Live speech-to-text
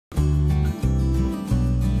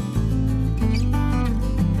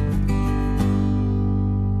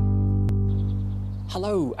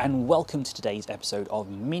Hello and welcome to today's episode of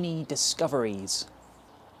Mini Discoveries.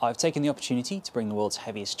 I've taken the opportunity to bring the world's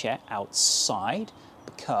heaviest chair outside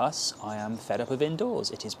because I am fed up of indoors.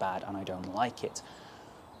 It is bad and I don't like it.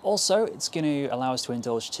 Also, it's going to allow us to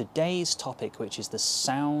indulge today's topic, which is the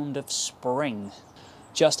sound of spring.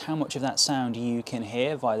 Just how much of that sound you can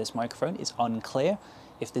hear via this microphone is unclear.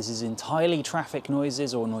 If this is entirely traffic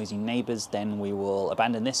noises or noisy neighbours, then we will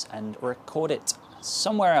abandon this and record it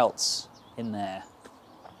somewhere else in there.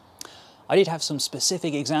 I did have some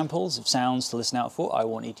specific examples of sounds to listen out for I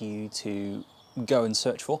wanted you to go and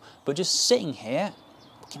search for, but just sitting here,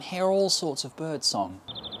 we can hear all sorts of bird song.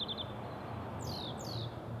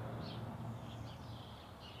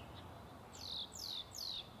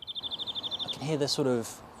 I can hear the sort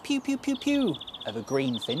of pew pew pew pew of a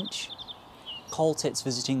greenfinch, coal tits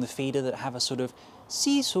visiting the feeder that have a sort of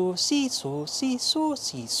seesaw, seesaw, seesaw,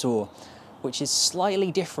 seesaw, which is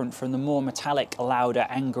slightly different from the more metallic, louder,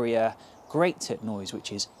 angrier great tit noise, which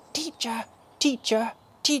is teacher, teacher,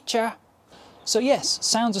 teacher. So yes,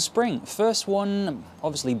 sounds of spring. First one,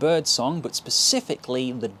 obviously bird song, but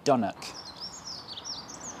specifically the Dunnock.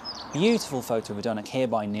 Beautiful photo of a Dunnock here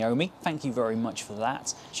by Naomi. Thank you very much for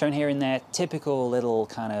that. Shown here in their typical little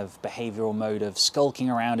kind of behavioural mode of skulking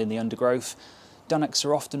around in the undergrowth. Dunnocks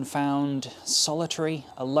are often found solitary,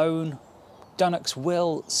 alone. Dunnocks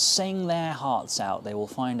will sing their hearts out. They will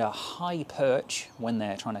find a high perch when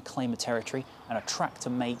they're trying to claim a territory and attract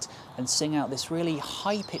a mate and sing out this really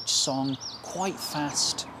high-pitched song, quite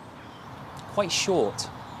fast, quite short.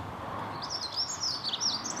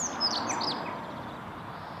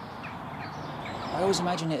 I always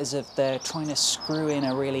imagine it as if they're trying to screw in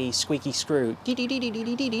a really squeaky screw.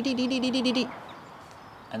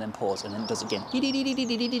 And then pause, and then it does it again.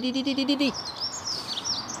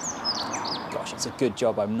 Gosh, it's a good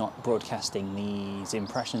job I'm not broadcasting these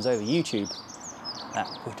impressions over YouTube. That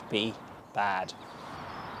would be bad.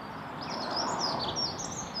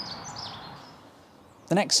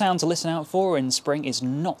 The next sound to listen out for in spring is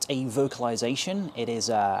not a vocalization, it is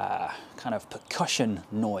a kind of percussion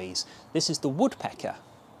noise. This is the woodpecker.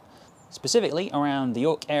 Specifically around the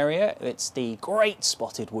York area, it's the great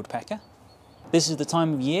spotted woodpecker. This is the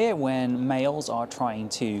time of year when males are trying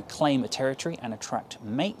to claim a territory and attract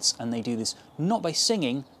mates, and they do this not by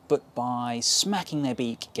singing, but by smacking their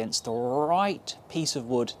beak against the right piece of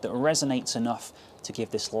wood that resonates enough to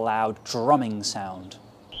give this loud drumming sound.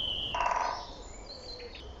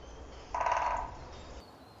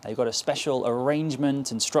 They've got a special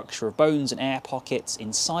arrangement and structure of bones and air pockets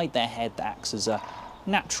inside their head that acts as a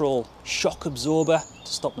natural shock absorber to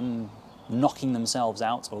stop them knocking themselves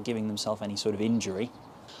out or giving themselves any sort of injury.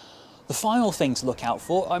 The final thing to look out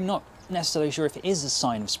for, I'm not necessarily sure if it is a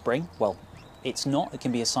sign of spring. Well, it's not, it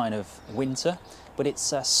can be a sign of winter, but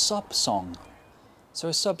it's a sub-song. So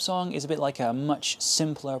a sub-song is a bit like a much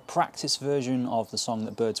simpler practice version of the song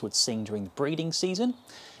that birds would sing during the breeding season.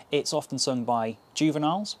 It's often sung by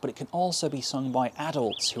juveniles, but it can also be sung by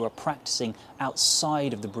adults who are practicing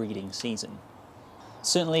outside of the breeding season.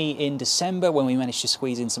 Certainly in December, when we managed to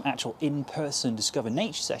squeeze in some actual in-person Discover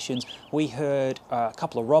Nature sessions, we heard a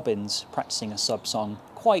couple of robins practicing a sub-song,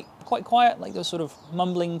 quite quiet, like they were sort of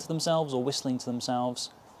mumbling to themselves or whistling to themselves.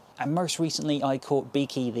 And most recently I caught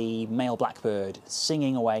Beaky the male blackbird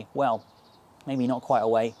singing away, well, maybe not quite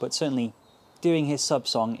away, but certainly doing his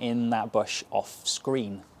sub-song in that bush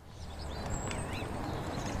off-screen.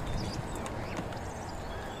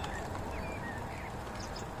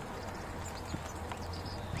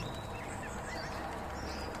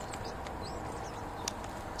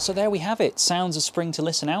 So there we have it, sounds of spring to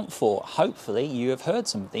listen out for. Hopefully you have heard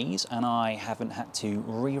some of these and I haven't had to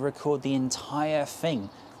re-record the entire thing.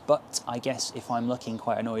 But I guess if I'm looking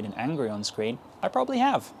quite annoyed and angry on screen, I probably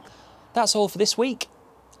have. That's all for this week.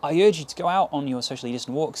 I urge you to go out on your socially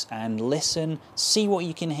distant walks and listen, see what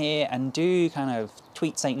you can hear, and do kind of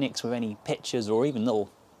tweet St. Nick's with any pictures or even little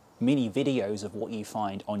mini videos of what you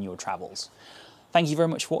find on your travels. Thank you very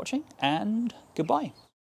much for watching and goodbye.